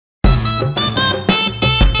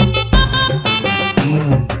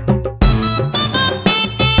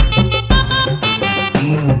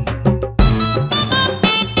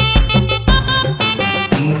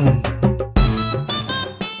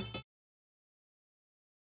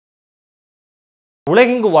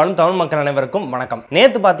உலகெங்கு வாழும் தமிழ் மக்கள் அனைவருக்கும் வணக்கம்.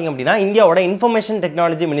 நேத்து பாத்தீங்க அப்படின்னா இந்தியாவோட இன்ஃபர்மேஷன்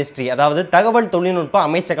டெக்னாலஜி மினிஸ்ட்ரி, அதாவது தகவல் தொழில்நுட்ப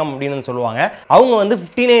அமைச்சகம் அப்படின்னு சொல்லுவாங்க. அவங்க வந்து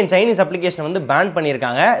 59 சைனீஸ் அப்ளிகேஷன் வந்து பேன்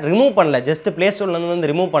பண்ணியிருக்காங்க. ரிமூவ் பண்ணல, ஜஸ்ட் பிளே ஸ்டோர்ல இருந்து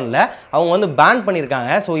வந்து ரிமூவ் பண்ணல, அவங்க வந்து பேன்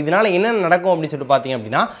பண்ணியிருக்காங்க. ஸோ இதனால என்ன நடக்கும் அப்படின்னு சொல்லிட்டு பார்த்தீங்க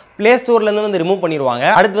அப்படின்னா, பிளே ஸ்டோர்ல இருந்து வந்து ரிமூவ் பண்ணிடுவாங்க.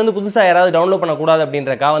 அடுத்து வந்து புதுசாக யாராவது டவுன்லோட் பண்ணக்கூடாது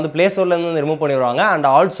அப்படின்றக்கா வந்து பிளே ஸ்டோர்ல இருந்து வந்து ரிமூவ் பண்ணிடுவாங்க. அண்ட்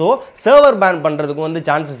ஆல்சோ சர்வர் பேன் பண்றதுக்கு வந்து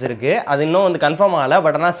சான்சஸ் இருக்கு. அது இன்னும் வந்து கன்ஃபார்ம் ஆகல,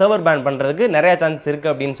 பட் ஆனால் சர்வர் பேன் பண்றதுக்கு நிறைய சான்சஸ்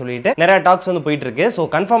இருக்கு அப்படின்னு சொல்லிட்டு நிறைய டாக்ஸ் வந்து போயிட்டு இருக்கு. ஸோ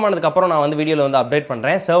கன்ஃபார்ம் ஆனதுக்கு அப்புறம் நான் வந்து வீடியோவில் வந்து அப்டேட்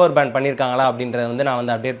பண்றேன். சர்வர் பேன் பண்ணியிருக்காங்களா அப்படின்றத வந்து நான்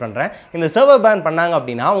வந்து அப்டேட் பண்றேன். இந்த சர்வர் பேன் பண்ணாங்க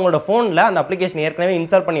அப்படின்னா உங்களோட ஃபோனில் அந்த அப்ளிகேஷன் ஏற்கனவே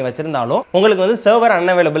இன்ஸ்டால் பண்ணி வச்சிருந்தாலும் உங்களுக்கு வந்து சர்வர்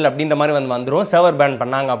அன்அவைலபிள் அப்படின்ற மாதிரி வந்து வந்துடும். சர்வர் பேன்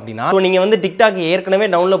பண்ணாங்க அப்படின்னா நீங்க வந்து டிக்டாக் ஏற்கனவே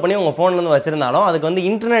டவுன்லோட் பண்ணி உங்க ஃபோன்ல வந்து வச்சிருந்தாலும் அதுக்கு வந்து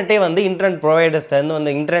இன்டர்நெட்டே வந்து இன்டர்நெட் ப்ரொவைடர்ஸ்ல இருந்து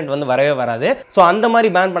வந்து இன்டர்நெட் வந்து வரவே வராது. ஸோ அந்த மாதிரி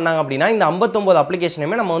பேன் பண்ணாங்க அப்படின்னா இந்த 59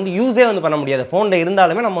 அப்ளிகேஷனுமே நம்ம வந்து யூஸே வந்து பண்ண முடியாது. ஃபோன்ல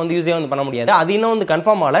இருந்தாலுமே நம்ம வந்து யூஸே வந்து பண்ண முடியாது. அது இன்னும் வந்து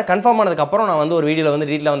கன்ஃபார்ம் ஆகல. கன்ஃபார்ம் ஆனதுக்கு அப்புறம் நான் வந்து ஒரு வீடியோல வந்து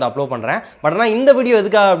டீட்டெயிலாக வந்து அப்லோட் பண்றேன். பட் ஆனால் இந்த வீடியோ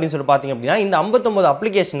எதுக்காக அப்படின்னு சொல்லி பார்த்தீங்க அப்படின்னா இந்த 59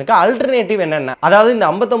 அப்ளிகேஷனுக்கு அல்டர்னேட்டிவ் என்னென்ன, அதாவது இந்த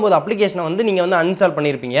 59 அப்ளிகேஷனை வந்து நீங்க வந்து அன்இன்ஸ்டால்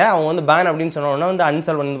பண்ணிருப்பீங்க. அவங்க வந்து பேன் அப்படின்னு சொன்னோன்னா வந்து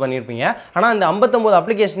அன்இன்ஸ்டால் பண்ணிருப்பீங்க. ஆனால் இந்த 59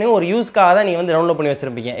 அப்ளிகேஷனையும் ஒரு யூஸ்க்காக தான் நீங்க வந்து டவுன்லோட் பண்ணி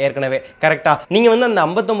வச்சிருப்பீங்க ஏற்கனவே. கரெக்டா? நீங்க வந்து அந்த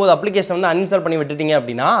 59 அப்ளிகேஷன் வந்து அன்இன்ஸ்டால் பண்ணி விட்டுட்டீங்க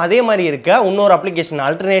அப்படின்னா அதே மாதிரி இருக்க இன்னொரு அப்ளிகேஷன்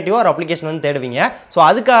அல்டர்னேட்டிவ் ஒரு அப்ளிகேஷன் வந்து தேடுவீங்க. ஸோ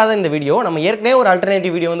அதுக்காக தான் இந்த வீடியோ. நம்ம ஏற்கனவே ஒரு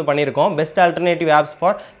அல்டர்னேட்டிவ் வீடியோ வந்து பண்ணியிருக்கோம். Best alternative apps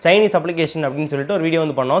for Chinese application அப்படின்னு சொல்லிட்டு ஒரு வீடியோ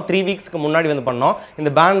வந்து பண்ணோம். 3 வீக்ஸ்க்கு முன்னாடி வந்து பண்ணோம்.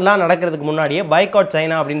 இந்த பேன்லாம் நடக்கிறதுக்கு முன்னாடியே பைகாட்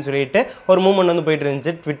சைனா அப்படின்னு சொல்லிட்டு ஒரு மூவ்மெண்ட் வந்து போயிட்டு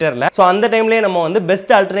இருந்துச்சு ட்விட்டர்ல. ஸோ அந்த டைம்லேயே நம்ம வந்து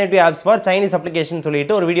best alternative apps for Chinese application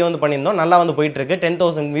சொல்லிட்டு ஒரு வீடியோ வந்து பண்ணியிருந்தோம். நல்லா வந்து போயிட்டு இருக்கு.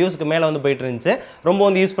 10,000 வியூஸ்க்கு மேலே வந்து போயிட்டு இருந்துச்சு. ரொம்ப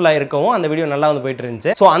வந்து யூஸ்ஃபுல்லாக இருக்கவும் அந்த வீடியோ நல்லா வந்து போயிட்டு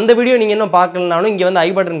இருந்துச்சு. ஸோ அந்த வீடியோ நீங்க இன்னும் பார்க்கலனாலும் இங்கே வந்து ஐ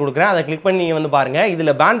பட்டன் கொடுக்குறேன், அதை கிளிக் பண்ணி நீங்க வந்து பாருங்க.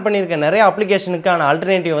 இதில் பேன் பண்ணியிருக்க நிறைய அப்ளிகேஷனுக்கான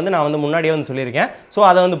அல்டர்னேட்டிவ் வந்து நான் வந்து முன்னாடியே வந்து சொல்லியிருக்கேன். ஸோ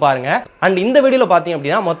அதை வந்து பாருங்க. அண்ட் இந்த வீடியோவில் பார்த்தீங்க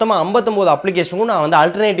அப்படின்னா மொத்தமாக 59 அப்ளிகேஷனுக்கும் நான் வந்து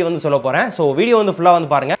அல்டர்னேட்டிவ் வந்து சொல்ல போறேன். ஸோ வீடியோ வந்து ஃபுல்லாக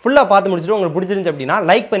வந்து பாருங்க. ஃபுல்லாக பார்த்து முடிச்சுட்டு உங்களுக்கு பிடிச்சிருந்துச்சு அப்படின்னா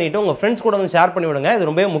லைக் பண்ணிட்டு உங்க ஃப்ரெண்ட்ஸ் கூட வந்து ஷேர் பண்ணி விடுங்க. இது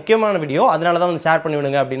ரொம்ப முக்கியமான வீடியோ, அதனால தான் வந்து ஷேர் பண்ணி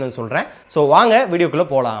விடுங்க அப்படின்னு சொல்றேன். ஸோ வாங்க வீடியோக்குள்ள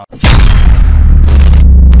போலாம்.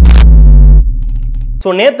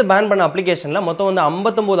 ஸோ நேற்று பேன் பண்ண அப்ளிகேஷனில் மொத்தம் வந்து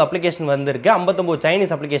 59 அப்ளிகேஷன் வந்துருக்கு. 59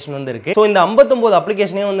 சைனீஸ் அப்ளிகேஷன் வந்து இருக்கு. ஸோ இந்த 59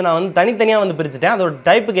 அப்ளிகேஷனே வந்து நான் வந்து தனித்தனியாக வந்து பிரிச்சுட்டேன். அதோட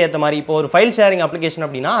டைப்புக்கு ஏற்ற மாதிரி. இப்போ ஒரு ஃபைல் ஷேரிங் அப்ளிகேஷன்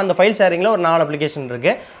அப்படின்னா அந்த ஃபைல் ஷேரிங்கில் ஒரு 4 அப்ளிகேஷன்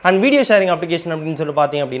இருக்கு. அண்ட் வீடியோ ஷேரிங் அப்ளிகேஷன் அப்படின்னு சொல்லி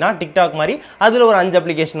பார்த்தீங்க அப்படின்னா டிக்டாக் மாதிரி அதில் ஒரு 5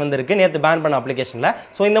 அப்ளிகேஷன் வந்து இருக்கு நேற்று பேன் பண்ண அப்ளிகேஷனில்.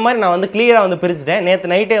 ஸோ இந்த மாதிரி நான் வந்து கிளியராக வந்து பிரிச்சுட்டேன்.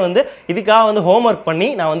 நேற்று நைட்டே வந்து இதுக்காக வந்து ஹோம் ஒர்க் பண்ணி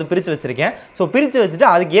நான் வந்து பிரித்து வச்சிருக்கேன். ஸோ பிரித்து வச்சுட்டு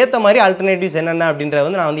அதுக்கு ஏற்ற மாதிரி அல்டர்னேட்டிவ்ஸ் என்னென்ன அப்படின்றத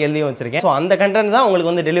வந்து நான் வந்து எழுதி வச்சிருக்கேன். ஸோ அந்த கண்டென்ட் தான்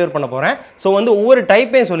உங்களுக்கு வந்து டெலிவர் பண்ண போகிறேன். ஸோ வந்து ஒவ்வொரு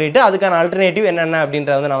டைப்பையும் சொல்லிட்டு அதுக்கான அல்டர்னேட்டிவ் என்னென்ன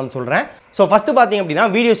அப்படின்றத வந்து நான் வந்து சொல்றேன். ஸோ ஃபர்ஸ்ட் பார்த்தீங்க அப்படின்னா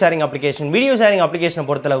video sharing application. Video sharing அப்ளிகேஷனை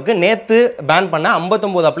பொறுத்தளவுக்கு நேற்று பேன் பண்ண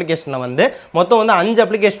 59 அப்ளிகேஷனில் வந்து மொத்தம் வந்து 5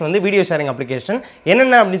 அப்ளிகேஷன் வந்து வீடியோ ஷேரிங் அப்ளிகேஷன்.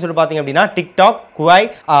 என்னென்ன அப்படின்னு சொல்லி பார்த்தீங்க அப்படின்னா டிக்டாக், குவாய்,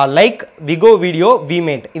 லைக், விகோ வீடியோ,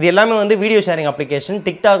 விமேட், இது எல்லாமே வந்து வீடியோ ஷேரிங் அப்ளிகேஷன்.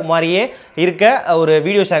 டிக்டாக் மாதிரியே இருக்க ஒரு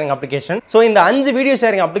வீடியோ ஷேரிங் அப்ளிகேஷன். ஸோ இந்த 5 வீடியோ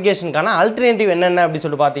ஷேரிங் அப்ளிகேஷனுக்கான அல்டர்னேட்டிவ் என்னென்ன அப்படின்னு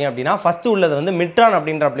சொல்லி பார்த்தீங்க அப்படின்னா ஃபர்ஸ்ட் உள்ளது வந்து மிட்ரான்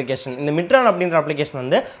அப்படின்ற அப்ளிகேஷன். இந்த மிட்ரான் அப்படின்ற அப்ளிகேஷன்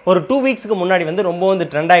வந்து ஒரு 2 வீக்ஸ்க்கு முன்னாடி வந்து ரொம்ப வந்து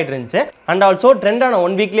ட்ரெண்ட் ஆகிட்டு இருந்துச்சு. அண்ட் ஆல்சோ ட்ரெண்டான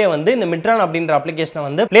 1 வீக்லேயே வந்து இந்த மிட்ரான் அப்படின்ற அப்ளிகேஷனை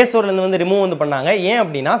வந்து பிளே ஸ்டோர்ல இருந்து வந்து ரிமூவ் வந்து பண்ணாங்க. ஏன்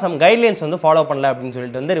அப்படின்னா சம் கைட்லைன்ஸ் வந்து ஃபாலோ பண்ணல அப்படின்னு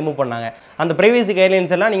சொல்லிட்டு வந்து ரிமூவ் பண்ணாங்க. அந்த பிரைவசி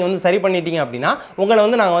கைட்லைன்ஸ் எல்லாம் நீங்க வந்து சரி பண்ணிட்டீங்க அப்படின்னா உங்களை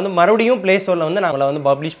வந்து நாங்கள் வந்து மறுபடியும் பிளே ஸ்டோர்ல வந்து நாங்கள் வந்து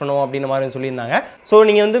பப்ளிஷ் பண்ணுவோம் அப்படின்ற மாதிரி சொல்லியிருந்தாங்க. ஸோ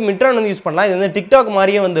நீங்க வந்து மிட்ரான் வந்து யூஸ் பண்ணலாம். இது வந்து டிக்டாக்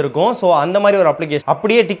மாதிரியே வந்து இருக்கும். ஸோ அந்த மாதிரி ஒரு அப்ளிகேஷன்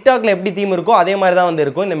அப்படியே டிக்டாக்ல எப்படி தீம் இருக்கோ அதே மாதிரி தான் வந்து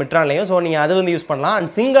இருக்கும் இந்த மிட்ரான்லையும். ஸோ நீங்க அது வந்து யூஸ் பண்ணலாம்.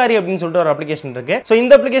 அண்ட் சிங்காரி அப்படின்னு சொல்லிட்டு ஒரு அப்ளிகேஷன் இருக்கு. ஸோ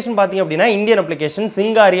இந்த அப்ளிகேஷன் பார்த்தீங்க அப்படின்னா இந்தியன் அப்ளிகேஷன்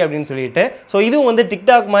சிங்காரி அப்படின்னு சொல்லிட்டு. ஸோ இதுவும் வந்து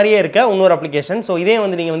டிக்டாக் மாதிரியே இருக்க இன்னொரு அப்ளிகேஷன். ஸோ இதே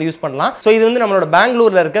வந்து நீங்க வந்து யூஸ் பண்ணலாம். ஸோ இது வந்து நம்மளோட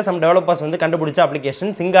பெங்களூர்ல இருக்க சம் டெவலப்பர்ஸ் வந்து கண்டுபிடிச்ச அப்ளிகேஷன்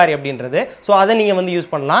சிங்காரி அப்படின்றது. ஸோ அதை நீங்க வந்து யூஸ்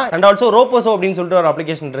பண்ணலாம். அண்ட் ஆல்சோ ரோபோசோ அப்படின்னு சொல்லிட்டு ஒரு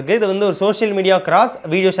அப்ளிகேஷன் இருக்கு. இது வந்து ஒரு social media cross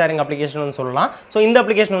video sharing application வந்து சொல்லலாம். ஸோ இந்த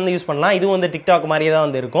அப்ளிகேஷன் வந்து யூஸ் பண்ணலாம். இது வந்து டிக்டாக் மாதிரியே தான்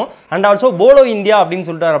வந்து இருக்கும். அண்ட் ஆல்சோ போலோ இந்தியா அப்படின்னு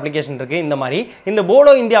சொல்லிட்டு ஒரு அப்ளிகேஷன் இருக்கு. இந்த மாதிரி இந்த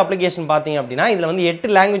போலோ இந்தியா அப்ளிகேஷன் பார்த்தீங்க அப்படின்னா இதுல வந்து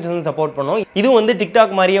 8 லாங்குவேஜஸ் வந்து சப்போர்ட் பண்ணும். இது வந்து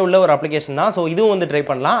டிக்டாக் மாதிரியே உள்ள ஒரு அப்ளிகேஷன் தான். ஸோ இதுவும் வந்து ட்ரை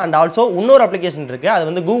பண்ணலாம். அண்ட் ஆல்சோ இன்னொரு அப்ளிகேஷன் இருக்கு. அது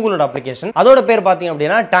வந்து கூகுளோட அப்ளிகேஷன். அதோட பேர் பார்த்தீங்க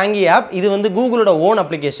அப்படின்னா டாங்கி ஆப். இது வந்து கூகுளோட ஓன்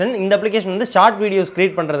அப்ளிகேஷன். இந்த அப்ளிகேஷன் வந்து ஷார்ட் வீடியோஸ்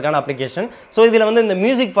கிரியேட் பண்றதுக்கான அப்ளிகேஷன். ஸோ இதில் வந்து இந்த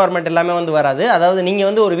மியூசிக் ஃபார்மேட் எல்லாமே வந்து வராது. அதாவது நீங்கள்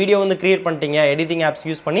வந்து ஒரு வீடியோ வந்து கிரியேட் பண்ணிட்டீங்க, எடிட்டிங் ஆப்ஸ்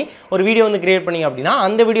யூஸ் பண்ணி ஒரு வீடியோ வந்து கிரியேட் பண்ணீங்க அப்படின்னா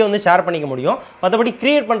அந்த வீடியோ வந்து ஷேர் பண்ணிக்க முடியும். மற்றபடி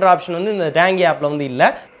கிரியேட் பண்ணுற ஆப்ஷன் வந்து இந்த டாங்கி ஆப்பில் வந்து இல்லை.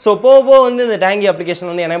 ஸோ போக வந்து இந்த டாங்கி அப்ளிகேஷன்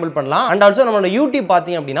வந்து எனேபிள் பண்ணலாம். அண்ட் ஆல்சோ நம்மளோட யூடியூப்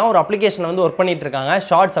பார்த்தீங்க அப்படின்னா ஒரு அப்ளிகேஷன் வந்து ஒர்க் பண்ணிட்டு இருக்காங்க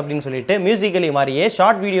ஷார்ட்ஸ் அப்படின்னு சொல்லிட்டு. மியூசிக்கலி மாதிரியே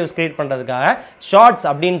ஷார்ட் வீடியோஸ் கிரியேட் பண்ணுறதுக்காக ஷார்ட்ஸ்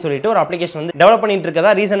அப்படின்னு சொல்லிட்டு ஒரு அப்ளிகேஷன் வந்து டெவலப் பண்ணிட்டு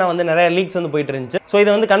இருக்கதா ரீசனாக வந்து நிறைய லீக்ஸ் வந்து போயிட்டு இருந்துச்சு. ஸோ இதை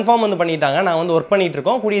வந்து கன்ஃபார்ம் வந்து பண்ணிட்டாங்க. நான் வந்து ஒர்க் பண்ணிட்டு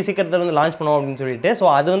இருக்கோம். கூடிய சீக்கிரத்தில் சீக்கிரத்தில் வந்து லான்ச் பண்ணுவோம் அப்படின்னு சொல்லிட்டு. ஸோ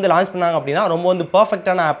அது வந்து லான்ச் பண்ணாங்க அப்படின்னா ரொம்ப வந்து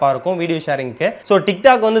பர்ஃபெக்டான ஆப்பாக இருக்கும் வீடியோ ஷேரிங்க்கு. ஸோ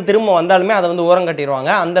டிக்டாக் வந்து திரும்ப வந்தாலுமே அதை வந்து ஓரம் கட்டிடுவாங்க.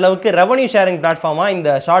 அந்த அளவுக்கு ரெவன்யூ ஷேரிங் பிளாட்ஃபார்மாக இந்த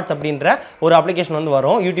ஷார்ட்ஸ் அப்படின்ற ஒரு அப்ளிகேஷன் வந்து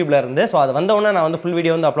வரும் யூடியூப்ல இருந்து. ஸோ அது வந்தவொடனே நான் வந்து ஃபுல்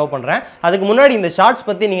வீடியோ வந்து அப்லோட் பண்ணுறேன். அதுக்கு முன்னாடி இந்த ஷார்ட்ஸ்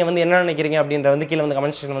பற்றி நீங்கள் வந்து என்ன நினைக்கிறீங்க அப்படின்ற வந்து கீழே வந்து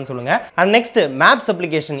கமெண்ட் செக்ஷன் வந்து சொல்லுங்க. And next maps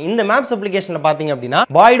application. இந்த மேப்ஸ் அப்ளிகேஷனில் பார்த்தீங்க அப்படின்னா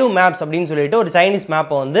பாய்டு மேப்ஸ் அப்படின்னு சொல்லிட்டு ஒரு சைனீஸ்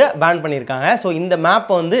மேப்பை வந்து பேன் பண்ணியிருக்காங்க. ஸோ இந்த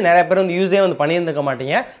மேப்பை வந்து நிறைய பேர் வந்து யூஸே வந்து பண்ணியிருந்துக்க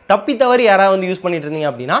மாட்டீங்க. தப்பி தவறி யாராவது வந்து யூஸ் பண்ணிட்டு இருந்தீங்க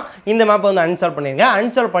அப்படின்னா இந்த மேப்பை வந்து அன்இன்ஸ்டால் பண்ணிருங்க.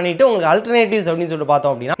 அன்இன்ஸ்டால் பண்ணிட்டு உங்களுக்கு அல்டர்னேட்டிவ்ஸ் அப்படின்னு சொல்லிட்டு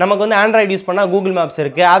பார்த்தோம் அப்படின்னா நமக்கு வந்து ஆண்ட்ராய்டு யூஸ் பண்ணா கூகுள் மேப்ஸ்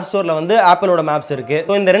இருக்கு, ஆப் ஸ்டோர்ல வந்து ஆப்பிளோட மேப்ஸ் இருக்கு.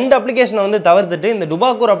 ஸோ இந்த ரெண்டு அப்ளிகேஷனை வந்து தவிர்த்துட்டு இந்த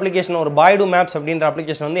டுபாக்கூர் அப்ளிகேஷன் ஒரு பாய்டு மேப்ஸ் அப்படின்ற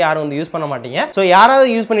அப்ளிகேஷன் வந்து யாரும் வந்து யூஸ் பண்ண மாட்டீங்க. ஸோ யாராவது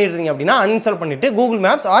யூஸ் பண்ணிட்டு இருக்கீங்க அப்படின்னா அன்இன்ஸ்டால் பண்ணிட்டு Google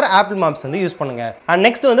maps R apple maps வந்து யூஸ் பண்ணுங்க. அண்ட்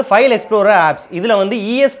நெக்ஸ்ட் வந்து ஃபைல் எக்ஸ்ப்ளோரர் ஆப்ஸ். இதுல வந்து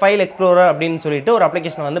ES ஃபைல் எக்ஸ்ப்ளோரர் அப்படின்னு சொல்லிட்டு ஒரு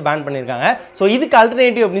அப்ளிகேஷன் வந்து பேன் பண்ணிருக்காங்க. ஸோ இதுக்கு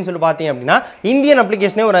அல்டர்னேட்டிவ் அப்படின்னு சொல்லி பார்த்தீங்க அப்படின்னா இந்தியன்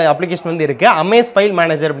அப்ளிகேஷனே ஒரு அப்ளிகேஷன் வந்து இருக்கு, அமேஸ் ஃபைல்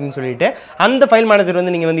மேனேஜர் அப்படின்னு சொல்லிட்டு. அந்த ஃபைல் மேனேஜர்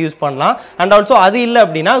வந்து நீங்க வந்து யூஸ் பண்ணலாம். அண்ட் ஆல்சோ அது இல்ல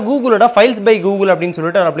அப்படின்னா கூகுளோட ஃபைல்ஸ் பை கூகுள் அப்படின்னு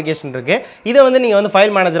சொல்லிட்டு ஒரு அப்ளிகேஷன் இருக்கு. இதை வந்து நீங்க வந்து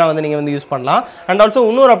ஃபைல் மேனேஜரா வந்து நீங்க வந்து யூஸ் பண்ணலாம். அண்ட் ஆல்சோ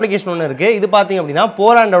இன்னொரு அப்ளிகேஷன் ஒன்று இருக்கு. இது பாத்தீங்க அப்படின்னா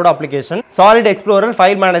போலாண்டோட application solid explorer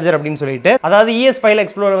file manager அப்படின்னு சொல்லிட்டு. அதாவது ES ஃபைல்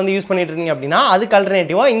எக்ஸ்ப்ளோரர் வந்து யூஸ் பண்ணிட்டு இருக்கீங்க அப்படின்னா அதுக்கு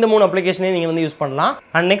அல்டர்னேட்டிவா இந்த மூணு அப்ளிகேஷனையும் நீங்க வந்து யூஸ் பண்ணலாம்.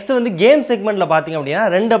 அண்ட் நெக்ஸ்ட் வந்து கேம் செக்மெண்ட்ல பாத்தீங்க அப்படின்னா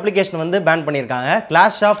ரெண்டு அப்ளிகேஷன் வந்து பேன் பண்ணிருக்காங்க.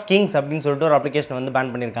 கிளாஷ் ஆஃப் கிங்ஸ் அப்படின்னு சொல்லிட்டு ஒரு அப்ளிகேஷன் வந்து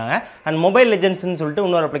பேன் பண்ணிருக்காங்க. அண்ட் மொபைல் லெஜெண்ட்ஸ்னு சொல்லிட்டு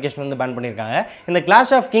இன்னொரு அப்ளிகேஷன் வந்து பேன் பண்ணிருக்காங்க. இந்த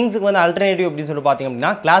கிளாஷ் ஆஃப் கிங்ஸ்க்கு வந்து அல்டர்னேட்டிவ் அப்படின்னு சொல்லிட்டு பாத்தீங்க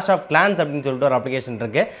அப்படின்னா கிளாஷ் ஆஃப் கிளான்ஸ் அப்படின்னு சொல்லிட்டு ஒரு அப்ளிகேஷன்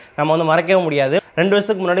இருக்கு. நம்ம வந்து மறக்கவே முடியாது. 2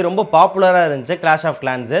 வருஷத்துக்கு முன்னாடி ரொம்ப பாப்புலராக இருந்துச்சு கிளாஷ் ஆஃப்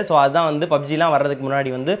கிளான்ஸ். ஸோ அதுதான் வந்து பப்ஜிலாம் வர்றதுக்கு முன்னாடி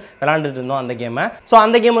வந்து விளாண்டுட்டு இருந்தோம் அந்த கேமை. ஸோ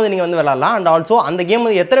அந்த கேம் வந்து நீங்கள் வந்து விளாடலாம். அண்ட் ஆல்சோ அந்த கேம்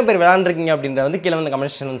வந்து எத்தனை பேர் விளாண்டுருக்கீங்க அப்படின்ற வந்து கீழே வந்து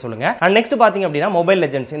கமெண்ட் செக்ஷன் சொல்லுங்க. அண்ட் நெக்ஸ்ட் பார்த்தீங்க அப்படின்னா மொபைல்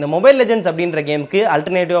லெஜெண்ட்ஸ். இந்த மொபைல் லெஜெண்ட்ஸ் அப்படின்ற கேமுக்கு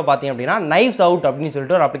அல்டர்னேட்டிவா பார்த்தீங்க அப்படின்னா நைவ்ஸ் அவுட் அப்படின்னு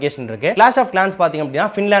சொல்லிட்டு ஒரு அப்ளிகேஷன் இருக்கு. கிளாஷ் ஆஃப் கிளான்ஸ் பார்த்தீங்க அப்படின்னா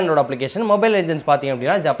ஃபின்லாண்டோட அப்ளிகேஷன், மொபைல் லெஜெண்ட்ஸ் பார்த்தீங்க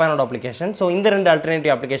அப்படின்னா ஜப்பானோட அப்ளிகேஷன். ஸோ இந்த ரெண்டு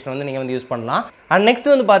அல்டர்னேட்டிவ் அப்ளிகேஷன் வந்து நீங்கள் வந்து யூஸ் பண்ணலாம். அண்ட்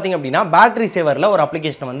நெக்ஸ்ட் வந்து பார்த்தீங்க அப்படின்னா பேட்டரி சேவரில் ஒரு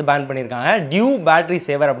அப்ளிகேஷன் வந்து பேன் பண்ணியிருக்காங்க. டியூ பேட்டரி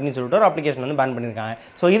சேவர் அப்படின்னு சொல்லிட்டு ஒரு அப்ளிகேஷன் வந்து பேன் பண்ணியிருக்காங்க.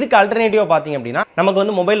 ஸோ இதுக்கு அல்டர்னேட்டிவா பார்த்தீங்க அப்படின்னா நமக்கு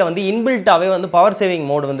வந்து மொபைலில் வந்து இன்பில்ட்டாவே வந்து பவர் சேவிங்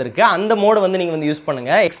மோட் வந்து இருக்கு. அந்த மோட் வந்து நீங்கள் வந்து யூஸ்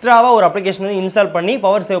பண்ணுங்க. எக்ஸ்ட்ராவா ஒரு அப்ளிகேஷன் வந்து இன்ஸ்டால் பண்ணி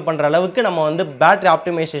பவர் சேவ் பண்ற அளவுக்கு நம்ம வந்து பேட்டரி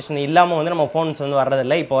ஆப்டிமைசேஷன் இல்லாமல் வந்து நம்ம ஃபோன்ஸ் வந்து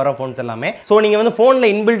வரதில்லை இப்போ வர ஃபோன்ஸ் எல்லாமே. ஸோ நீங்கள் வந்து ஃபோனில்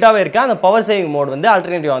இன்பில்ட்டாவே இருக்க அந்த பவர் சேவிங் மோட் வந்து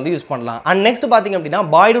அல்டர்னேட்டிவா வந்து யூஸ் பண்ணலாம். அண்ட் நெக்ஸ்ட் பார்த்தீங்க அப்படின்னா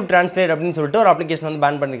பாய்டு டிரான்ஸ்லேட் அப்படின்னு சொல்லிட்டு ஒரு அப்ளிகேஷன் வந்து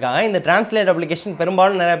பேன் பண்ணிருக்காங்க. இந்த டிரான்ஸ்லேட் அப்ளிகேஷன்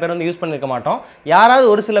பெரும்பாலும் நிறைய பேர் வந்து யூஸ் பண்ணிருக்க மாட்டோம். யாராவது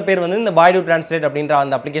ஒரு சில பேர் வந்து இந்த பாய்டு டிரான்ஸ்லேட் அப்படின்ற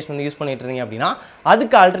அந்த அப்ளிகேஷன் வந்து யூஸ் பண்ணிட்டு இருந்தீங்க அப்படின்னா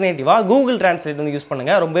அதுக்கு அல்டர்னேட்டிவா கூகுள் டிரான்ஸ்லேட் வந்து யூஸ்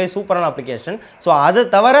பண்ணுங்க. ரொம்பவே சூப்பரான அப்ளிகேஷன். ஸோ அதை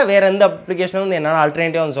தவிர வேற எந்த அப்ளிகேஷனும் வந்து என்னால்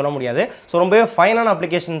அல்டர்னேட்டிவா வந்து சொல்ல முடியாது. ஸோ ரொம்பவே ஃபைனான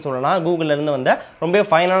அப்ளிகேஷன் சொல்லலாம். கூகுள்ல இருந்து வந்த ரொம்பவே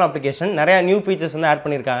ஃபைனான அப்ளிகேஷன். நிறைய நியூ ஃபீச்சர்ஸ் வந்து ஆட்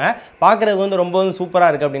பண்ணியிருக்காங்க. பார்க்கறதுக்கு வந்து ரொம்ப சூப்பராக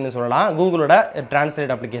இருக்கு அப்படின்னு சொல்லலாம் கூகுளோட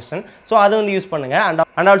டிரான்ஸ்லேட் அப்ளிகேஷன். ஸோ அதை வந்து யூஸ் பண்ணுங்க.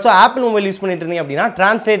 And also apple mobile use பண்ணிட்டு இருந்தீங்க அப்படின்னா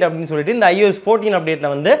டிரான்ஸ்லேட் அப்படின்னு சொல்லிட்டு இந்த iOS 14 அப்டேட்ல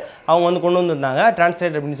வந்து அவங்க வந்து கொண்டு வந்திருந்தாங்க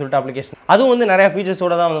டிரான்ஸ்லேட் அப்படின்னு சொல்லிட்டு அப்ளிகேஷன். அதுவும் வந்து நிறைய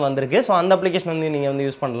ஃபீச்சர்ஸோட தான் வந்து வந்திருக்கு. ஸோ அந்த அப்ளிகேஷன் வந்து நீங்க வந்து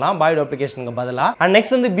யூஸ் பண்ணலாம் பாய்டு அப்ளிகேஷனுக்கு பதிலாக. அண்ட்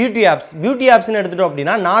நெக்ஸ்ட் வந்து பியூட்டி ஆப்ஸ். பியூட்டி ஆப்ஸ்னு எடுத்துட்டோம்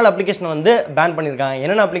அப்படின்னா 4 அப்ளிகேஷன் வந்து பேன் பண்ணியிருக்காங்க.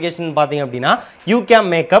 என்னென்ன அப்ளிகேஷன் பார்த்தீங்க அப்படின்னா YOUCAM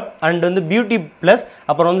மேக்கப் அண்ட் வந்து பியூட்டி பிளஸ்,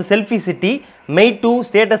 அப்புறம் வந்து selfie city, Mate 2,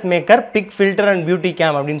 status maker, big filter and beauty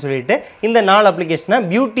game அப்படின்னு சொல்லிட்டு இந்த 4 அப்ளிகேஷனை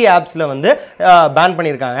பியூட்டி ஆப்ஸில் வந்து பேன்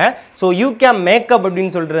பண்ணியிருக்காங்க. ஸோ YOUCAM மேக்கப்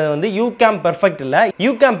அப்படின்னு சொல்கிறது வந்து YOUCAM பெர்ஃபெக்ட் இல்லை.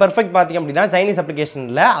 YOUCAM பெர்ஃபெக்ட் பார்த்தீங்க அப்படின்னா சைனீஸ் அப்ளிகேஷன்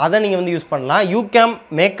இல்லை, அதை நீங்கள் வந்து யூஸ் பண்ணலாம். YOUCAM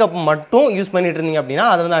மேக்கப் மட்டும் யூஸ் பண்ணிட்டு இருந்தீங்க அப்படின்னா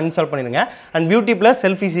அதை வந்து அன்இன்ஸ்டால் பண்ணிடுங்க. And beauty plus,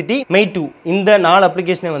 selfie city, Mate 2 இந்த 4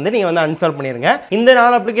 அப்ளிகேஷனை வந்து நீங்கள் வந்து அன்இன்ஸ்டால் பண்ணிடுங்க. இந்த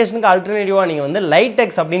 4 அப்ளிகேஷனுக்கு அல்டர்னேட்டிவாக நீங்கள் வந்து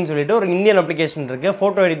லைட்டெக்ஸ் அப்படின்னு சொல்லிட்டு ஒரு இந்தியன் அப்ளிகேஷன் இருக்குது,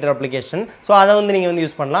 ஃபோட்டோ எடிட்டர் அப்ளிகேஷன். ஸோ அதை வந்து நீங்கள் வந்து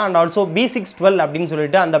யூஸ் பண்ணலாம். அண்ட் ஆல்சோ B612 அப்படின்னு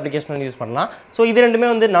சொல்லிட்டு அந்த அப்ளிகேஷன் வந்து யூஸ் பண்ணலாம். ஸோ இது ரெண்டுமே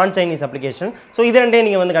வந்து நான் சைனீஸ் அப்ளிகேஷன். ஸோ இது ரெண்டையும்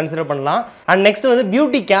நீங்கள் வந்து கன்சிடர் பண்ணலாம். அண்ட் நெக்ஸ்ட் வந்து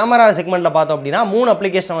பியூட்டி கேமரா செக்மெண்ட்டில் பார்த்தோம் அப்படின்னா 3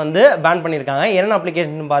 அப்ளிகேஷன் வந்து பேன் பண்ணியிருக்காங்க. என்னென்ன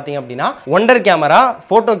அப்ளிகேஷன் பார்த்தீங்க அப்படின்னா wonder camera,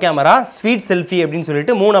 photo camera, sweet selfie அப்படின்னு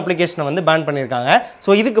சொல்லிட்டு 3 அப்ளிகேஷனை வந்து பேன் பண்ணியிருக்காங்க.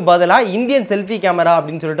 ஸோ இதுக்கு பதிலாக இந்தியன் செல்ஃபி கேமரா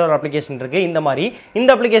அப்படின்னு சொல்லிட்டு ஒரு அப்ளிகேஷன் இருக்குது. இந்த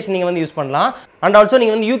அப்ளிகேஷன் நீங்கள் வந்து யூஸ் பண்ணலாம். அண்ட் ஆல்சோ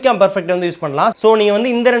நீங்கள் வந்து YOUCAM பெர்ஃபெக்ட் வந்து யூஸ் பண்ணலாம். ஸோ நீங்கள்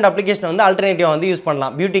வந்து இந்த 2 அப்ளிகேஷன் வந்து அல்டர்னேட்டிவாக வந்து யூஸ்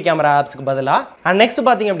பண்ணலாம் பியூட்டி கேமரா ஆப்ஸ்க்கு பதிலாக. அண்ட் நெக்ஸ்ட்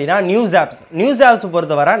பார்த்தீங்க அப்படின்னா நியூஸ் ஆப்ஸ்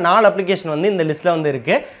பொறுத்தவரை 4 அப்ளிகேஷன் வந்து இந்த லிஸ்ட்டில் வந்து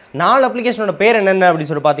இருக்கு. 4 அப்ளிகேஷனோட பேர் என்னென்ன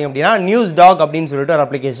அப்படின்னு சொல்லி பார்த்தீங்க அப்படின்னா நியூஸ் டாக் அப்படின்னு சொல்லிட்டு ஒரு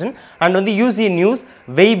அப்ளிகேஷன், அண்ட் வந்து UC news,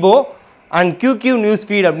 Weibo and QQ news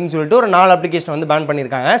feet அப்படின்னு சொல்லிட்டு ஒரு 4 அப்ளிகேஷன் வந்து பேன்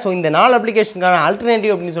பண்ணியிருக்காங்க. ஸோ இந்த 4 அப்ளிகேஷனுக்கான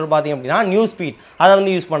அல்டர்னேட்டிவ் அப்படின்னு சொல்லி பார்த்தீங்க அப்படின்னா நியூஸ் ஃபீட் அதை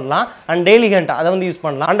வந்து யூஸ் பண்ணலாம். அண்ட் டெய்லி ஹண்ட் அதை வந்து யூஸ்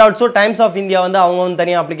பண்ணலாம். And also times of India வந்து அவங்க வந்து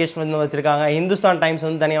தனியாக அப்ளிகேஷன் வந்து வச்சிருக்காங்க. ஹிந்துஸ்தான் டைம்ஸ்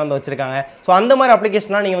வந்து தனியாக வந்து வச்சிருக்காங்க. ஸோ அந்த மாதிரி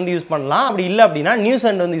அப்ளிகேஷன்லாம் நீங்கள் வந்து யூஸ் பண்ணலாம். அப்படி இல்லை அப்படின்னா நியூஸ்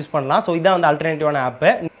ஹண்ட் வந்து யூஸ் பண்ணலாம். ஸோ இதான் வந்து அல்டர்னேட்டிவான ஆப்.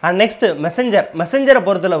 அண்ட் நெக்ஸ்ட் மெசஞ்சரை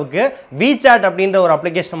பொறுத்தளவுக்கு WeChat அப்படின்ற ஒரு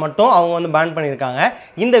அப்ளிகேஷன் மட்டும் அவங்க வந்து பேன் பண்ணியிருக்காங்க.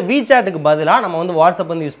 இந்த WeChatக்கு பதிலாக நம்ம வந்து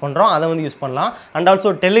வாட்ஸ்அப் வந்து யூஸ் பண்ணுறோம், அதை வந்து யூஸ் பண்ணலாம். அண்ட்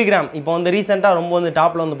ஆல்சோ டெலிகிராம் இப்போ வந்து ரீசெண்டாக ரொம்ப வந்து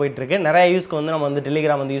டாப்பில் வந்து போயிட்டு இருக்கு. நிறைய யூஸ்க்கு வந்து நம்ம வந்து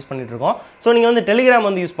டெலிகிராம் வந்து யூஸ் பண்ணிட்டு இருக்கோம். ஸோ நீங்கள் வந்து டெலிகிராம்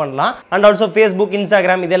வந்து யூஸ் பண்ணலாம். அண்ட் ஆல்சோ ஃபேஸ்புக்,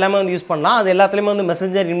 இன்ஸ்டாகிராம் இது எல்லாமே வந்து யூஸ் பண்ணலாம். அது எல்லாத்துலேயுமே வந்து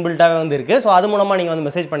மெசேஜர் இன்பில்ட்டாகவே வந்து இருக்கு. ஸோ அது மூலமாக நீங்கள் வந்து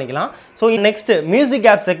மெசேஜ் பண்ணிக்கலாம். ஸோ நெக்ஸ்ட் மியூசிக்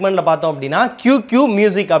ஆப் செக்மெண்ட்டில் பார்த்தோம் அப்படின்னா QQ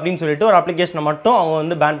மியூசிக் அப்படின்னு சொல்லிட்டு ஒரு அப்ளிகேஷனை மட்டும் அவங்க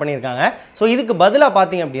வந்து பேன் பண்ணியிருக்காங்க. ஸோ இதுக்கு பதிலாக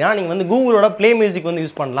பார்த்தீங்க அப்படின்னா நீங்கள் வந்து கூகுளோட ப்ளே மியூசிக் வந்து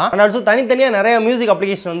யூஸ் பண்ணலாம். அண்ட் ஆல்சோ தனித்தனியாக நிறைய மியூசிக்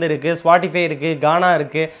அப்ளிகேஷன் வந்து இருக்குது. ஸ்பாட்டிஃபை இருக்குது, கானா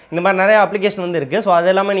இருக்குது, இந்த மாதிரி நிறைய அப்ளிகேஷன் வந்து இருக்குது. ஸோ அது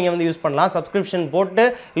எல்லாமே நீங்கள் வந்து யூஸ் பண்ணலாம். சப்ஸ்கிரிப்ஷன் போட்டு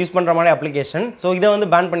யூஸ் பண்ணுற மாதிரி அப்ளிகேஷன். ஸோ இதை வந்து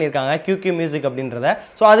பேன் பண்ணியிருக்காங்க QQ மியூசிக் அப்படின்றத.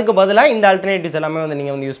 ஸோ அதுக்கு பதிலாக இந்த ஆல்டர்னேட்டிவ்ஸ் எல்லாமே வந்து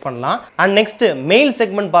நீங்கள் வந்து யூஸ் பண்ணலாம். அண்ட் நெக்ஸ்ட் மெயில்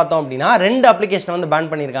செக்மெண்ட் பார்த்தோம் அப்படின்னா 2 அப்ளிகேஷனை வந்து பேன்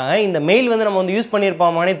பண்ணியிருக்காங்க. இந்த மெயில் வந்து நம்ம வந்து யூஸ்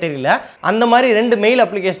பண்ணியிருப்போமானே தெரியல. அந்த மாதிரி 2 மெயில்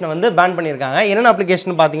அப்ளிகேஷனை வந்து பேன் பண்ணியிருக்காங்க. என்னென்ன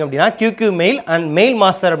அப்ளிகேஷன் பார்த்தீங்க அப்படின்னா QQ mail and mail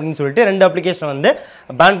master அப்படின்னு சொல்லிட்டு 2 அப்ளிகேஷனை வந்து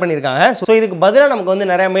பேன் பண்ணியிருக்காங்க. ஸோ இதுக்கு பதிலாக நமக்கு வந்து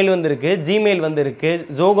நிறைய மெயில் வந்து இருக்குது. ஜிமெயில் வந்து இருக்குது,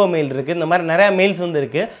 ஜோகோ மெயில் இருக்குது, இந்த மாதிரி நிறைய மெயில்ஸ் வந்து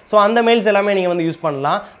இருக்குது. ஸோ அந்த மெயில்ஸ் எல்லாமே நீங்கள் வந்து யூஸ்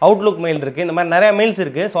பண்ணலாம். அவுட்லுக் மெயில் இருக்குது, இந்த மாதிரி நிறைய மெயில்ஸ்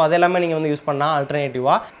இருக்குது. ஸோ அது எல்லாமே நீங்கள் வந்து யூஸ் பண்ணலாம்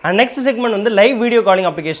ஆல்டர்னேட்டிவாக. அண்ட் நெக்ஸ்ட் செக்மெண்ட் வந்து லைவ் வீடியோ காலிங்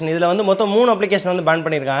அப்ளிகேஷன். இதில் வந்து மொத்தம் 3 அப்ளிகேஷன் வந்து பேன்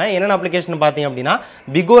பண்ணியிருக்காங்க. என்னென்ன அப்ளிகேஷன் பார்த்தீங்க அப்படின்னா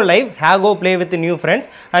pico live, ஹேகோ play with new friends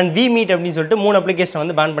and we meet அப்படின்னு சொல்லிட்டு 3 அப்ளிகேஷன்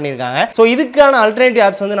வந்து பேன் பண்ணியிருக்காங்க. ஸோ இதுக்கான ஆல்டர்னேட்டிவ்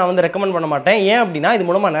ஆப்ஸ் வந்து நான் வந்து ரெக்கமெண்ட் பண்ண மாட்டேன். ஏன் அப்படின்னா இது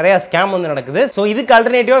மூலமாக நிறைய ஸ்கேம் வந்து நடக்குது. ஸோ இதுக்கு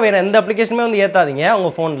ஆல்டர்னேட்டிவாக வேறு எந்த அப்ளிகேஷனுமே வந்து ஏற்றாதீங்க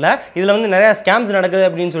உங்கள் ஃபோனில். இதில் வந்து நிறைய ஸ்கேம்ஸ் நடக்குது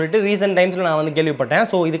அப்படின்னு சொல்லிட்டு ரீசெண்ட் டைம்ஸில் நான் வந்து கேள்விப்பட்டேன்.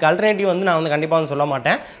 ஸோ இதுக்கு ஆல்டர்னேட்டிவ் வந்து நான் வந்து கண்டிப்பாக வந்து சொல்ல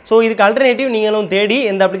மாட்டேன். ஸோ இதுக்கு ஆல்டர்னேட்டிவ் நீங்களும் தேடி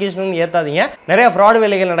எந்த அப்ளிகேஷன் வந்து ஏற்றாதீங்க. நிறைய ஃப்ராட்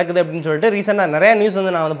வேலைகள் நடக்குது அப்படின்னு சொல்லிட்டு ரீசெண்டாக நிறைய நியூஸ்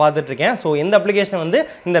வந்து நான் வந்து பார்த்துட்டு இருக்கேன். ஸோ எந்த அப்ளிகேஷன் வந்து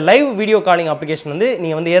இந்த லைவ் வீடியோ காலிங் அப்ளிகேஷன் வந்து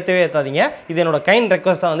நீங்கள் வந்து ஏற்றாதீங்க. இது என்னோட கைண்ட்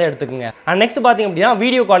ரெக்வஸ்ட்டாக வந்து எடுத்துக்கோங்க. அண்ட் நெக்ஸ்ட் பார்த்தீங்க அப்படின்னா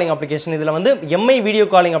வீடியோ காலிங் அப்ளிகேஷன். இதில் வந்து MI வீடியோ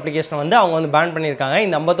காலிங் அப்ளிகேஷன் வந்து அவங்க வந்து பேன் பண்ணியிருக்காங்க.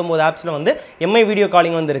 இந்த 59 ஆப்ஸில் வந்து MI வீடியோ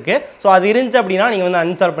காலிங் வந்து இருக்கு. ஸோ அது இருந்துச்சு அப்படின்னா நீங்கள் வந்து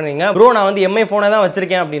அன்இன்ஸ்டால் பண்ணுவீங்க. ப்ரோ நான் வந்து MI ஃபோனை தான்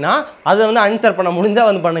வச்சிருக்கேன் அப்படின்னா அதை வந்து அன்இன்ஸ்டால் பண்ண முடிஞ்சால்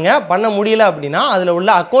வந்து பண்ணுங்க. பண்ண முடியல அப்படின்னா அதில் உள்ள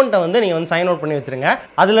அக்கௌண்ட்டை வந்து நீங்கள் வந்து சைன் அவுட் பண்ணி வச்சிருங்க.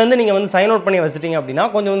 அதுலேருந்து நீங்கள் வந்து சைன் அவுட் பண்ணி வச்சிட்டீங்க அப்படின்னா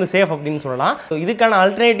கொஞ்சம் வந்து சேஃப் அப்படின்னு சொல்லலாம். ஸோ இதுக்கான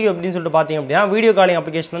ஆல்டர்னேட்டிவ் அப்படின்னு சொல்லிட்டு பார்த்தீங்க அப்படின்னா வீடியோ காலிங்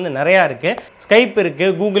அப்ளிகேஷன் வந்து நிறையா இருக்குது. ஸ்கைப்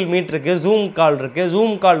இருக்குது, கூகுள் மீட் இருக்குது, ஜூம் கால் இருக்குது.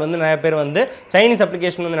 ஜூம் கால் வந்து நிறைய பேர் வந்து சைனீஸ்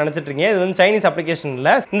அப்ளிகேஷன் வந்து நினச்சிட்டு இருக்கீங்க. இது வந்து சைனீஸ் அப்ளிகேஷன்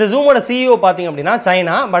இல்லை. இந்த ஜூமோட CEO பார்த்தீங்க அப்படின்னா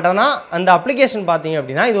சைனா. பட் ஆனால் அந்த அப்ளிகேஷன் பார்த்தீங்க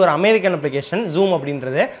அப்படின்னா இது ஒரு அமெரிக்கன் அப்ளிகேஷன் ஜூம்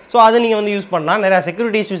அப்படின்றது. ஸோ அதை நீங்கள் வந்து யூஸ் பண்ணலாம். நிறைய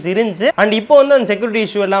செக்யூரிட்டி இஷ்யூஸ் இருந்துச்சு. அண்ட் இப்போ வந்து அந்த செக்யூரிட்டி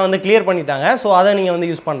இஷ்யூ எல்லாம் வந்து கிளியர் பண்ணிட்டாங்க. ஸோ அதை நீங்கள் வந்து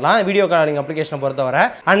யூஸ் பண்ணலாம் வீடியோ காலிங் அப்ளிகேஷனை பொறுத்தவரை.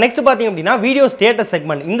 அண்ட் நெக்ஸ்ட் பார்த்தீங்க அப்படின்னா வீடியோ ஸ்டேட்டஸ்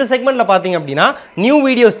செக்மெண்ட். இந்த செக்மெண்ட்டில் பார்த்தீங்க அப்படின்னா new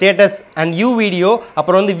video status and you video,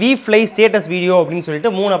 அப்புறம் வந்து வி ஃப்ளை ஸ்டேட்டஸ் வீடியோ அப்படின்னு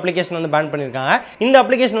சொல்லிட்டு 3 அப்ளிகேஷன் வந்து பேன் பண்ணியிருக்காங்க. இந்த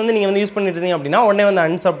அப்ளிகேஷன் வந்து நீங்கள் வந்து யூஸ் பண்ணிட்டு இருந்தீங்க அப்படின்னா உடனே வந்து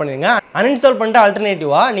அன்இன்ஸ்டால் பண்ணிடுங்க. அன்இன்ஸ்டால் பண்ணிட்டு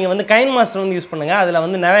ஆல்டர்னேட்டிவாக நீங்கள் வந்து கைன் மாஸ்டர் வந்து யூஸ் பண்ணுங்க. அதில்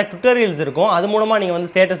வந்து நிறைய டுட்டோரியல்ஸ் இருக்கும். அது மூலமாக நீங்கள் வந்து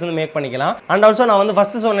ஸ்டேட்டஸ் வந்து மேக் பண்ணிக்கலாம். அண்ட் ஆல்சோ நான் வந்து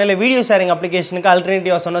ஃபர்ஸ்ட் சொன்னேன் வீடியோ ஷேரிங் அப்ளிகேஷனுக்கு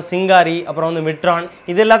ஆல்டர்னேட்டிவாக சொன்ன சிங்காரி, அப்புறம் வந்து மிட்ரான்,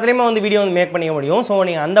 இது எல்லாத்துலேயுமே வந்து வீடியோ வந்து மேக் பண்ணிக்க முடியும். ஸோ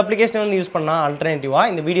நீங்கள் அந்த அப்ளிகேஷன் வந்து யூஸ் பண்ணலாம்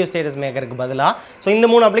ஆல்டர்னேட்டிவாக இந்த வீடியோ ஸ்டேட்டஸ் மேக்கருக்கு பதிலாக. ஸோ இந்த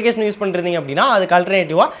 3 அப்ளிகேஷன் யூஸ் பண்ணிருந்தீங்க அப்படின்னா அதுக்கு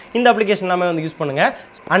ஆல்டர்னேட்டிவாக இந்த அப்ளிகேஷன் எல்லாமே வந்து யூஸ் பண்ணுங்க.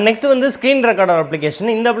 அண்ட் நெக்ஸ்ட் வந்து ஸ்க்ரீன் ரெக்கார்டர்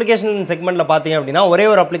அப்ளிகேஷன். இந்த அப்ளிகேஷன் செக்மெண்ட்டில் பார்த்தீங்க அப்படின்னா ஒரே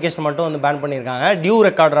ஒரு அப்ளிகேஷன் மட்டும் வந்து பேன் பண்ணியிருக்காங்க. டியூ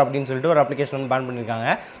ரெக்கார்டர் அப்படின்னு சொல்லிட்டு ஒரு அப்ளிகேஷன் வந்து பேன் பண்ணியிருக்காங்க.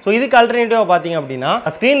 ஸோ இதுக்கு ஆல்டர்னேட்டிவாக பார்த்தீங்க அப்படின்னா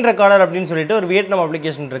ஸ்க்ரீன் ரெக்கார்டர் அப்படின்னு சொல்லிட்டு ஒரு வியட்நாம்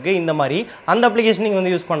அப்ளிகேஷன் இருக்குது. இந்த மாதிரி அந்த அப்ளிகேஷன் நீங்கள்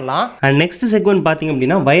வந்து யூஸ் பண்ணலாம். அண்ட் நெக்ஸ்ட் செக்மெண்ட் பார்த்தீங்க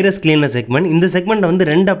அப்படின்னா வைரஸ் கிளீனர் செக்மெண்ட். இந்த செக்மெண்ட் வந்து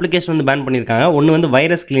 2 அப்ளிகேஷன் வந்து பேன் பண்ணியிருக்காங்க. ஒன்று வந்து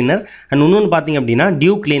வைரஸ் கிளீனர் அண்ட் இன்னொன்று பார்த்தீங்க அப்படின்னா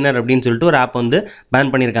டியூ கிளீனர் அப்படின்னு சொல்லிட்டு ஒரு ஆப் வந்து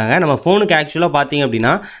பேன் பண்ணியிருக்காங்க. நம்ம ஃபோனுக்கு ஆக்சுவலாக பார்த்தீங்க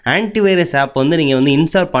அப்படின்னா ஆன்டிவைரஸ் ஆப் வந்து நீங்கள் வந்து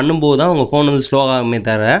இன்ஸ்டால் பண்ணும்போது தான் உங்கள் ஃபோன் வந்து ஸ்லோ ஆகுமே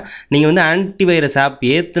தவிர நீங்கள் வந்து ஆன்டிவைரஸ் ஆப்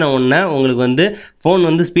ஏற்றின உடனே உங்களுக்கு வந்து ஃபோன்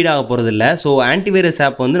வந்து ஸ்பீடாக போகிறதில்ல. ஸோ ஆன்டிவைரஸ்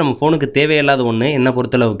ஆப் வந்து நம்ம ஃபோனுக்கு தேவையில்லாத ஒன்று என்னை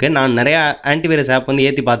பொறுத்தளவுக்கு. நான் நிறையா ஆன்டிவைரஸ் ஆப் வந்து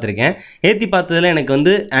ஏற்றி பார்த்துருக்கேன். ஏற்றி பார்த்ததில் எனக்கு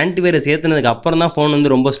வந்து ஆன்டிவைரஸ் ஏற்றினதுக்கு அப்புறம் தான் ஃபோன்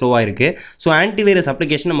வந்து ரொம்ப ஸ்லோவாக இருக்குது. ஸோ ஆன்டிவைரஸ்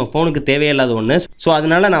அப்ளிகேஷன் நம்ம ஃபோனுக்கு தேவையில்லாத ஒன்று. ஸோ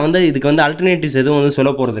அதனால் நான் வந்து இதுக்கு வந்து ஆல்டர்னேட்டிவ்ஸ் எதுவும் வந்து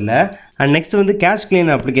சொல்ல போகிறதில்ல. அண்ட் நெக்ஸ்ட் வந்து கேஷ்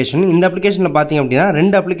கிளீனர் அப்ளிகேஷன். இந்த அப்ளிகேஷனில் பார்த்தீங்க அப்படின்னா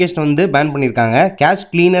 2 அப்ளிகேஷன் வந்து பேன் பண்ணியிருக்காங்க. Cash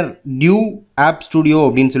cleaner due app studio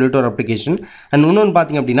அப்படின்னு சொல்லிட்டு ஒரு அப்ளிகேஷன் அண்ட் இன்னொன்று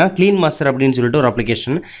பார்த்தீங்க அப்படின்னா க்ளீன் மாஸ்டர் அப்படின்னு சொல்லிட்டு ஒரு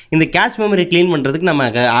அப்ளிகேஷன். இந்த கேஷ் மெமரி க்ளீன் பண்ணுறதுக்கு நம்ம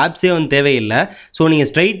ஆப்ஸே வந்து தேவையில்லை. ஸோ நீங்கள்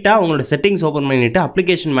ஸ்ட்ரைட்டாக உங்களோட செட்டிங்ஸ் ஓப்பன் பண்ணிவிட்டு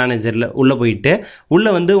அப்ளிகேஷன் மேனேஜரில் உள்ளே போயிட்டு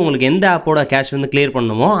உள்ளே வந்து உங்களுக்கு எந்த ஆப்போட கேஷ் வந்து கிளியர்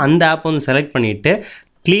பண்ணணுமோ அந்த ஆப் வந்து செலக்ட் பண்ணிவிட்டு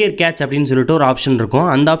கிளியர் கேட்ச் அப்படின்னு சொல்லிட்டு ஒரு ஆப்ஷன் இருக்கும்.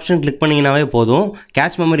 அந்த ஆப்ஷன் கிளிக் பண்ணிங்கனாவே போதும்,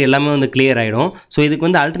 கேட்ச் மெமரி எல்லாமே வந்து கிளியர் ஆகிடும். ஸோ இதுக்கு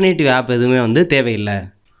வந்து ஆல்டர்னேட்டிவ் ஆப் எதுவுமே வந்து தேவையில்லை.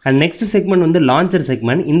 அண்ட் நெக்ஸ்ட் செக்மெண்ட் வந்து லான்ச்சர்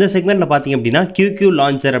செக்மெண்ட். இந்த செக்மெண்ட்டில் பார்த்தீங்க அப்படின்னா QQ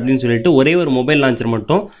லான்ச்சர் அப்படின்னு சொல்லிட்டு ஒரே ஒரு மொபைல் லான்ச்சர்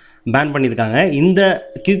மட்டும் பேன் பண்ணியிருக்காங்க. இந்த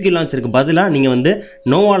QQ லான்ச்சருக்கு பதிலாக நீங்கள் வந்து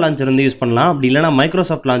நோவா லான்ச்சர் வந்து யூஸ் பண்ணலாம். அப்படி இல்லைனா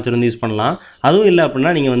மைக்ரோசாஃப்ட் லான்ச்சர் வந்து யூஸ் பண்ணலாம். அதுவும் இல்லை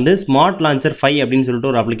அப்படின்னா நீங்கள் வந்து ஸ்மார்ட் லான்ச்சர் 5 அப்படின்னு சொல்லிட்டு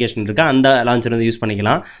ஒரு அப்ளிகேஷன் இருக்குது, அந்த லான்ச்சர் வந்து யூஸ்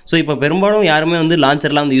பண்ணிக்கலாம். ஸோ இப்போ பெரும்பாலும் யாருமே வந்து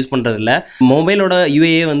லான்ச்சர்லாம் வந்து யூஸ் பண்ணுறதில்ல. மொபைலோட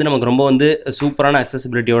UAE வந்து நமக்கு ரொம்ப வந்து சூப்பரான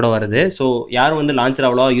அக்சசிபிலிட்டியோடு வருது. ஸோ யாரும் வந்து லான்ச்சர்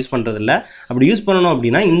அவ்வளோவா யூஸ் பண்ணுறதில்ல. அப்படி யூஸ் பண்ணணும்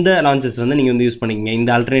அப்படின்னா இந்த லான்ச்சர்ஸ் வந்து நீங்கள் வந்து யூஸ் பண்ணிக்கிங்க.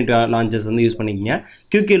 இந்த ஆல்டர்னேட்டிவ் லான்ச்சர்ஸ் வந்து யூஸ் பண்ணிக்கிங்க.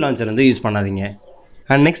 QQ லான்ச்சர் வந்து யூஸ் பண்ணாதீங்க.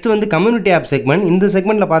 அண்ட் நெக்ஸ்ட் வந்து கம்யூனிட்டி ஆப் செக்மெண்ட். இந்த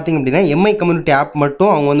செக்மெண்ட்டில் பார்த்தீங்க அப்படின்னா எம்ஐ கம்யூனிட்டி ஆப்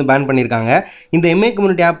மட்டும் அவங்க வந்து பேன் பண்ணியிருக்காங்க. இந்த எம்ஐ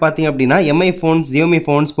கம்யூனிட்டி ஆப் பார்த்தீங்க அப்படின்னா Mi phones, Xiaomi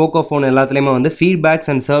phones, Poco phone எல்லாத்துலேயுமே வந்து ஃபீட்பேக்ஸ்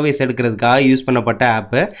அண்ட் சர்வீஸ் எடுக்கிறதுக்காக யூஸ் பண்ணப்பட்ட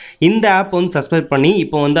ஆப்பு. இந்த ஆப் வந்து சஸ்பெண்ட் பண்ணி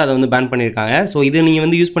இப்போ வந்து அதை வந்து பேன் பண்ணியிருக்காங்க. ஸோ இது நீங்கள்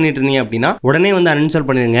வந்து யூஸ் பண்ணிட்டு இருந்தீங்க அப்படின்னா உடனே வந்து அன்இன்ஸ்டால்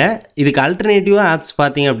பண்ணிடுங்க. இதுக்கு அல்டர்னேட்டிவாக ஆப்ஸ்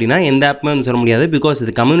பார்த்தீங்க அப்படின்னா எந்த ஆப்புமே வந்து சொல்ல முடியாது. பிகாஸ்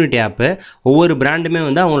இது கம்யூனிட்டி ஆப்பு. ஒவ்வொரு பிராண்டுமே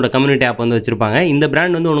வந்து அவங்களோட கம்யூனிட்டி ஆப் வந்து வச்சிருப்பாங்க. இந்த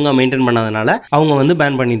பிராண்ட் வந்து ஒழுங்காக மெயின்டைன் பண்ணாதனால அவங்க வந்து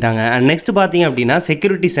பேன் பண்ணிட்டாங்க. அண்ட் நெக்ஸ்ட் பார்த்தீங்க அப்படின்னா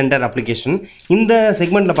செக்யூரிட்டி சென்டர் அப்ளிகேஷன். இந்த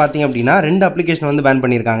செக்மெண்ட்டில் பார்த்தீங்க அப்படின்னா 2 அப்ளிகேஷன் வந்து பேன்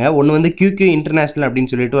பண்ணியிருக்காங்க. ஒன்று வந்து QQ இன்டர்நேஷனல்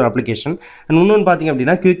அப்படின்னு சொல்லிட்டு ஒரு அப்ளிகேஷன், அண்ட் இன்னொன்று பார்த்தீங்க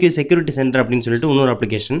அப்படின்னா QQ செக்யூரிட்டி சென்டர் அப்படின்னு சொல்லிட்டு இன்னொரு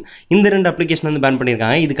அப்ளிகேஷன். இந்த 2 அப்ளிகேஷன் வந்து பேன்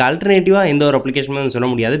பண்ணியிருக்காங்க. இதுக்கு அல்டர்னேட்டிவாக எந்த ஒரு அப்ளிகேஷனுமே வந்து சொல்ல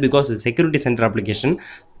முடியாது. பிகாஸ் இது security centre application.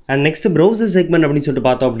 And next browser segment அப்படின்னு சொல்லிட்டு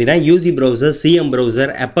பார்த்தோம் அப்படின்னா UC browser, CM browser,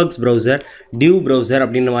 எபக்ஸ் browser, due browser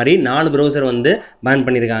அப்படின்ற மாதிரி 4 ப்ரௌசர் வந்து பேன்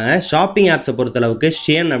பண்ணியிருக்காங்க. ஷாப்பிங் ஆப்ஸை பொறுத்தளவுக்கு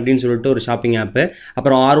ஷியன் அப்படின்னு சொல்லிட்டு ஒரு ஷாப்பிங் ஆப்பு,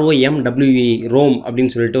 அப்புறம் ROMWE ரோம்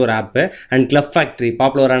அப்படின்னு சொல்லிட்டு ஒரு ஆப்பு, அண்ட் கிளப் ஃபேக்ட்ரி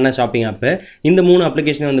பாப்புலரான ஷாப்பிங் ஆப்பு. இந்த 3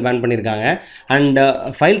 அப்ளிகேஷனை வந்து பேன் பண்ணியிருக்காங்க. அண்ட்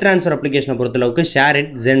ஃபைல் ட்ரான்ஸ்ஃபர் அப்ளிகேஷனை பொறுத்தளவுக்கு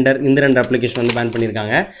ஷேரிட், Xender இந்த 2 அப்ளிகேஷன் வந்து பேன்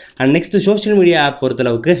பண்ணியிருக்காங்க. And next social media app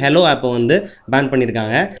பொறுத்தளவுக்கு ஹெலோ ஆப்பை வந்து பேன்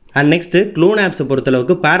பண்ணியிருக்காங்க. அண்ட் நெக்ஸ்ட் க்ளோன் ஆப்ஸை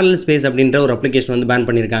பொறுத்தளவுக்கு பேரலல் ஸ்பேஸ் அப்படின்ற ஒரு அப்ளிகேஷன் வந்து பேன்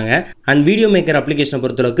பண்ணியிருக்காங்க. அண்ட் வீடியோ மேக்கர் அப்ளிகேஷனை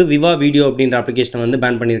பொறுத்தளவுக்கு விவா வீடியோ அப்படின்ற அப்ளிகேஷனை வந்து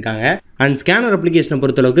பேன் பண்ணியிருக்காங்க. அண்ட் ஸ்கேனர் அப்ளிகேஷனை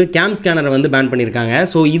பொறுத்தளவுக்கு கேம் ஸ்கேனரை வந்து பேன் பண்ணியிருக்காங்க.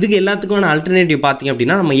 ஸோ இதுக்கு எல்லாத்துக்கான அல்டர்னேட்டிவ் பார்த்தீங்க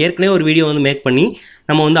அப்படின்னா நம்ம ஏற்கனவே ஒரு வீடியோ வந்து மேக் பண்ணி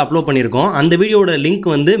நம்ம வந்து அப்லோட் பண்ணியிருக்கோம். அந்த வீடியோட லிங்க்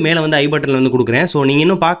வந்து மேலே வந்து ஐ பட்டனில் வந்து கொடுக்குறேன். ஸோ நீங்கள்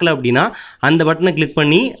இன்னும் பார்க்கல அப்படின்னா அந்த பட்டனை கிளிக்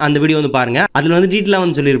பண்ணி அந்த வீடியோ வந்து பாருங்கள். அதில் வந்து டீட்டெயிலாக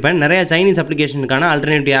வந்து சொல்லியிருப்பேன். நிறைய சைனீஸ் அப்ளிகேஷனுக்கான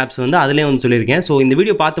அல்டர்னேட்டிவ் ஆப்ஸ் வந்து அதிலே வந்து சொல்லியிருக்கேன். ஸோ இந்த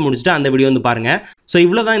வீடியோ பார்த்து முடிச்சுட்டு அந்த வீடியோ வந்து பாருங்கள். ஸோ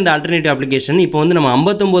இவ்வளோ தான் இந்த அல்டர்னேட்டிவ் அப்ளிகேஷன். இப்போ வந்து நம்ம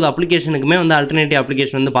 59 அப்ளிகேஷனுக்குமே வந்து அல்டர்னேட்டிவ்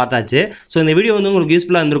அப்ளிகேஷன் வந்து பார்த்தாச்சு. ஸோ இந்த வீடியோ வந்து உங்களுக்கு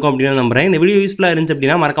யூஸ்ஃபுல்லாக இருந்திருக்கும் அப்படின்னு நம்புறேன். இந்த வீடியோ யூஸ்ஃபுல்லாக இருந்துச்சு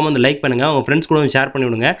அப்படின்னா மறக்காம வந்து லைக் பண்ணுங்கள், உங்கள் ஃப்ரெண்ட்ஸ் கூட ஷேர் பண்ணி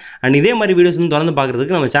விடுங்க. அண்ட் இதே மாதிரி வீடியோஸ் வந்து தொடர்ந்து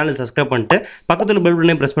பார்க்குறதுக்கு நம்ம சேனல் சப்ஸ்கிரைப் பண்ணிட்டு பக்கத்தில் பெல்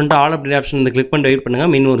பட்டனை பிரஸ் பண்ணிட்டு ஆல் அப்படி ஆப்ஷன் வந்து கிளிக் பண்ணிட்டு வெயிட் பண்ணுங்கள்.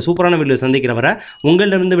 இன்னும் ஒரு சூப்பரான வீடியோ சந்திக்கிற வரை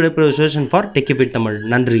உங்களிடமிருந்து விடைபெறுவது சோஷன் ஃபார் டெக்கி தமிழ்.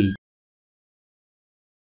 நன்றி.